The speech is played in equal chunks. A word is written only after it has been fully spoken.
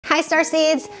Hi Star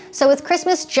Seeds! So with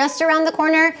Christmas just around the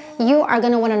corner, you are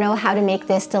going to want to know how to make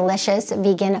this delicious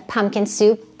vegan pumpkin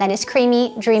soup that is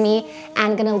creamy, dreamy,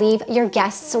 and going to leave your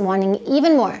guests wanting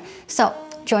even more. So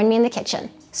join me in the kitchen.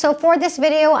 So for this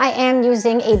video, I am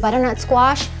using a butternut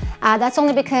squash. That's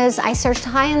only because I searched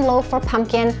high and low for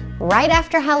pumpkin right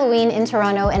after Halloween in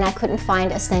Toronto and I couldn't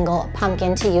find a single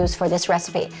pumpkin to use for this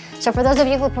recipe. So for those of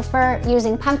you who prefer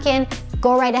using pumpkin,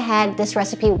 go right ahead. This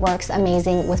recipe works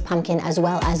amazing with pumpkin as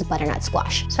well as butternut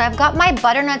squash. So I've got my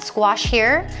butternut squash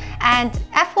here, and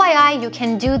FYI, you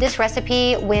can do this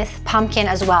recipe with pumpkin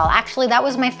as well. Actually, that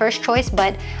was my first choice,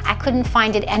 but I couldn't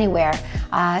find it anywhere.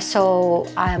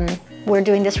 We're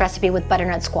doing this recipe with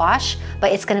butternut squash,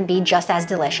 but it's gonna be just as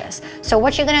delicious. So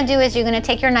what you're gonna do is you're gonna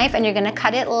take your knife and you're gonna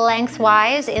cut it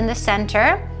lengthwise in the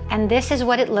center. And this is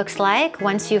what it looks like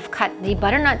once you've cut the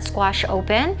butternut squash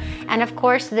open. And of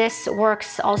course, this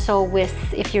works also with,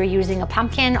 if you're using a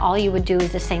pumpkin, all you would do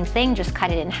is the same thing, just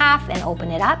cut it in half and open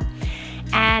it up.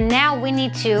 And now we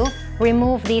need to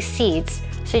remove these seeds.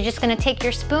 So you're just gonna take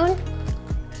your spoon.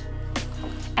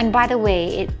 And by the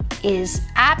way, it is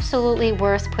absolutely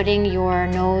worth putting your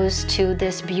nose to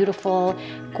this beautiful,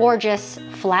 gorgeous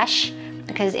flesh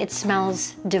because it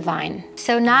smells divine.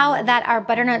 So now that our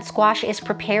butternut squash is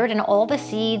prepared and all the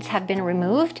seeds have been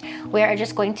removed, we are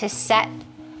just going to set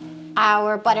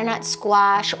our butternut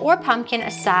squash or pumpkin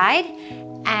aside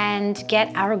and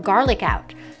get our garlic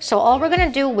out. So all we're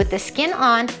gonna do with the skin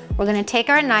on, we're gonna take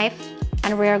our knife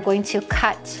and we are going to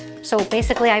cut. So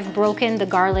basically I've broken the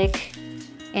garlic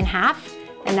in half,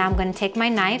 and now I'm going to take my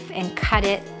knife and cut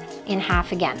it in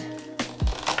half again.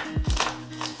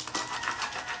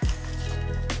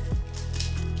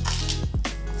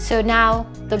 So now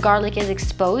the garlic is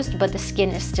exposed, but the skin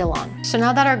is still on. So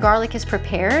now that our garlic is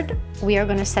prepared, we are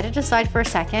going to set it aside for a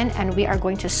second and we are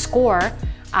going to score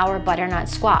our butternut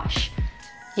squash.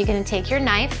 You're going to take your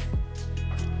knife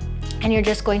and you're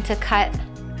just going to cut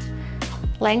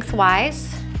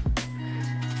lengthwise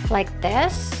like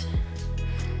this.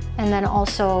 And then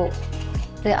also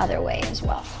the other way as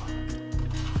well.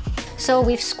 So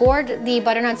we've scored the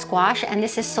butternut squash, and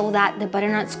this is so that the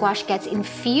butternut squash gets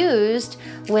infused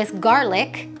with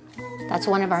garlic. That's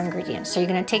one of our ingredients. So you're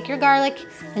gonna take your garlic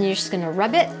and you're just gonna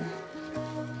rub it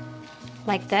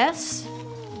like this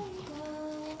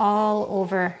all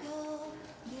over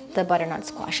the butternut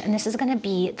squash. And this is gonna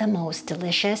be the most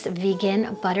delicious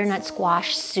vegan butternut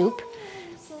squash soup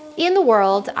in the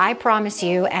world, I promise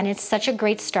you, and it's such a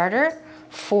great starter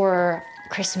for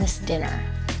Christmas dinner.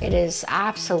 It is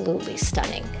absolutely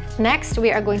stunning. Next,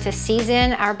 we are going to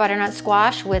season our butternut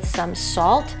squash with some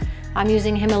salt. I'm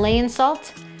using Himalayan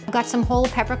salt. I've got some whole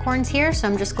peppercorns here, so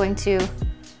I'm just going to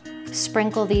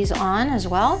sprinkle these on as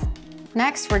well.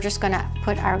 Next, we're just gonna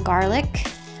put our garlic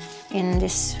in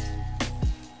this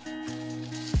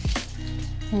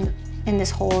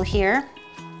hole here,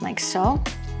 like so.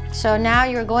 So now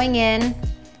you're going in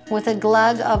with a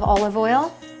glug of olive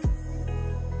oil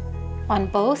on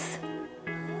both.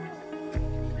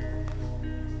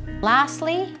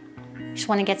 Lastly, you just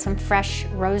want to get some fresh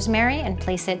rosemary and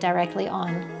place it directly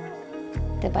on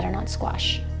the butternut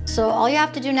squash. So all you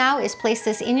have to do now is place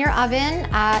this in your oven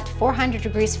at 400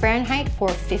 degrees Fahrenheit for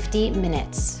 50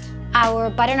 minutes. Our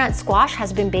butternut squash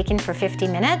has been baking for 50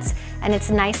 minutes and it's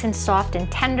nice and soft and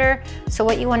tender. So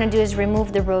what you want to do is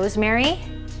remove the rosemary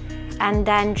and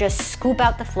then just scoop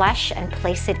out the flesh and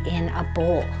place it in a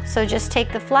bowl. So just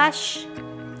take the flesh,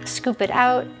 scoop it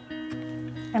out,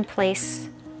 and place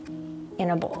in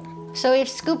a bowl. So we've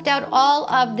scooped out all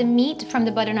of the meat from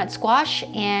the butternut squash,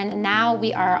 and now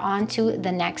we are on to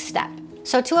the next step.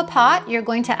 So to a pot, you're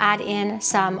going to add in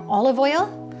some olive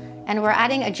oil, and we're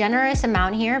adding a generous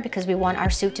amount here because we want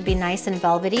our soup to be nice and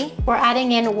velvety. We're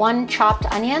adding in 1 chopped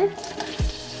onion.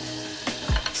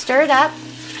 Stir it up.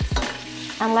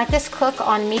 And let this cook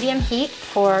on medium heat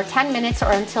for 10 minutes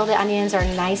or until the onions are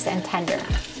nice and tender.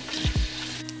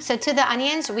 So to the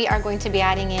onions, we are going to be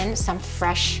adding in some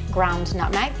fresh ground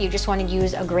nutmeg. You just want to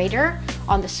use a grater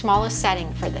on the smallest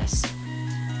setting for this.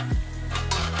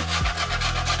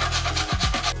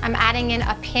 I'm adding in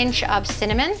a pinch of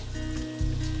cinnamon,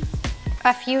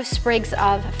 a few sprigs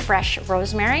of fresh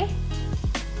rosemary,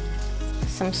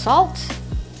 some salt.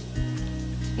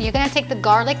 You're gonna take the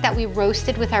garlic that we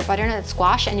roasted with our butternut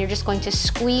squash and you're just going to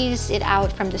squeeze it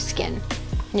out from the skin.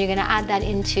 And you're gonna add that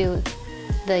into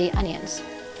the onions.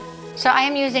 So I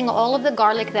am using all of the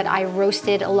garlic that I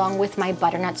roasted along with my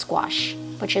butternut squash,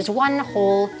 which is 1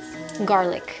 whole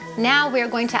garlic. Now we're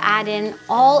going to add in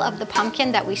all of the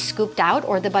pumpkin that we scooped out,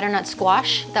 or the butternut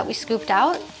squash that we scooped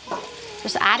out.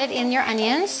 Just add it in your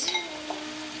onions.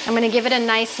 I'm gonna give it a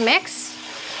nice mix.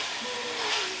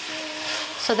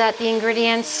 so that the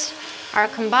ingredients are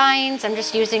combined. I'm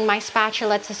just using my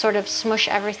spatula to sort of smush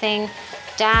everything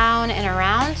down and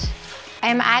around. I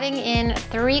am adding in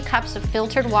 3 cups of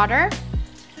filtered water.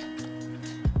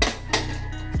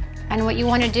 And what you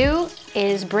want to do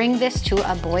is bring this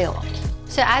to a boil.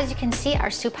 So as you can see,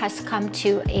 our soup has come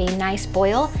to a nice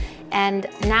boil. And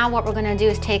now what we're gonna do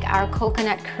is take our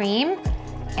coconut cream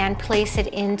and place it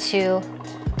into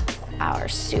our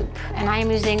soup. And I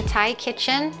am using Thai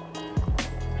Kitchen.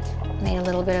 Made a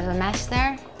little bit of a mess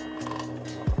there.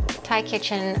 Thai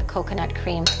Kitchen coconut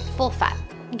cream, full fat.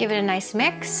 Give it a nice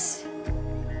mix.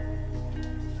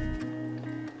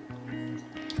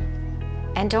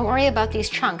 And don't worry about these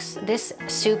chunks. This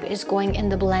soup is going in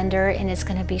the blender and it's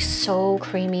gonna be so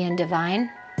creamy and divine.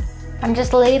 I'm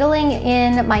just ladling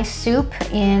in my soup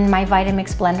in my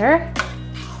Vitamix blender.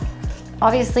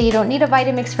 Obviously, you don't need a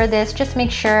Vitamix for this. Just make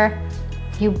sure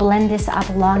you blend this up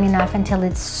long enough until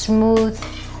it's smooth,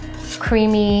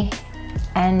 creamy,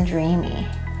 and dreamy.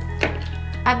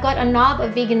 I've got a knob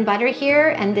of vegan butter here,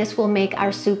 and this will make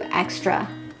our soup extra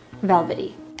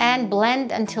velvety. And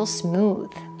blend until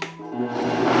smooth.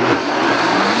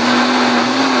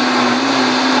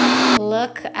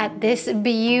 Look at this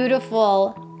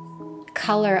beautiful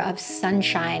color of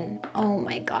sunshine. Oh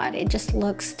my God, it just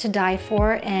looks to die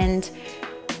for, and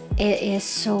it is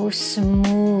so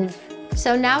smooth.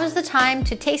 So now is the time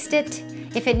to taste it.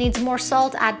 If it needs more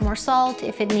salt, add more salt.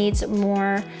 If it needs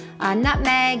more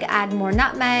nutmeg, add more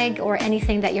nutmeg, or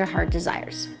anything that your heart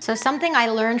desires. So something I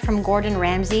learned from Gordon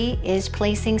Ramsay is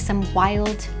placing some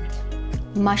wild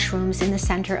mushrooms in the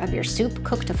center of your soup,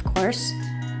 cooked of course,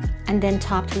 and then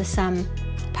topped with some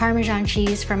Parmesan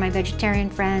cheese for my vegetarian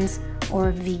friends,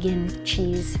 or vegan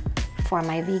cheese for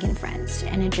my vegan friends.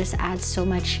 And it just adds so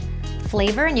much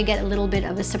flavor, and you get a little bit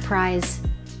of a surprise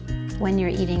when you're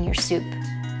eating your soup.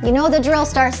 You know the drill,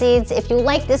 Starseeds. If you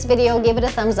like this video, give it a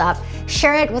thumbs up,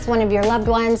 share it with one of your loved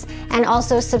ones, and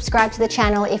also subscribe to the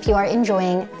channel if you are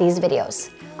enjoying these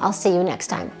videos. I'll see you next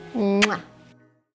time. Mwah.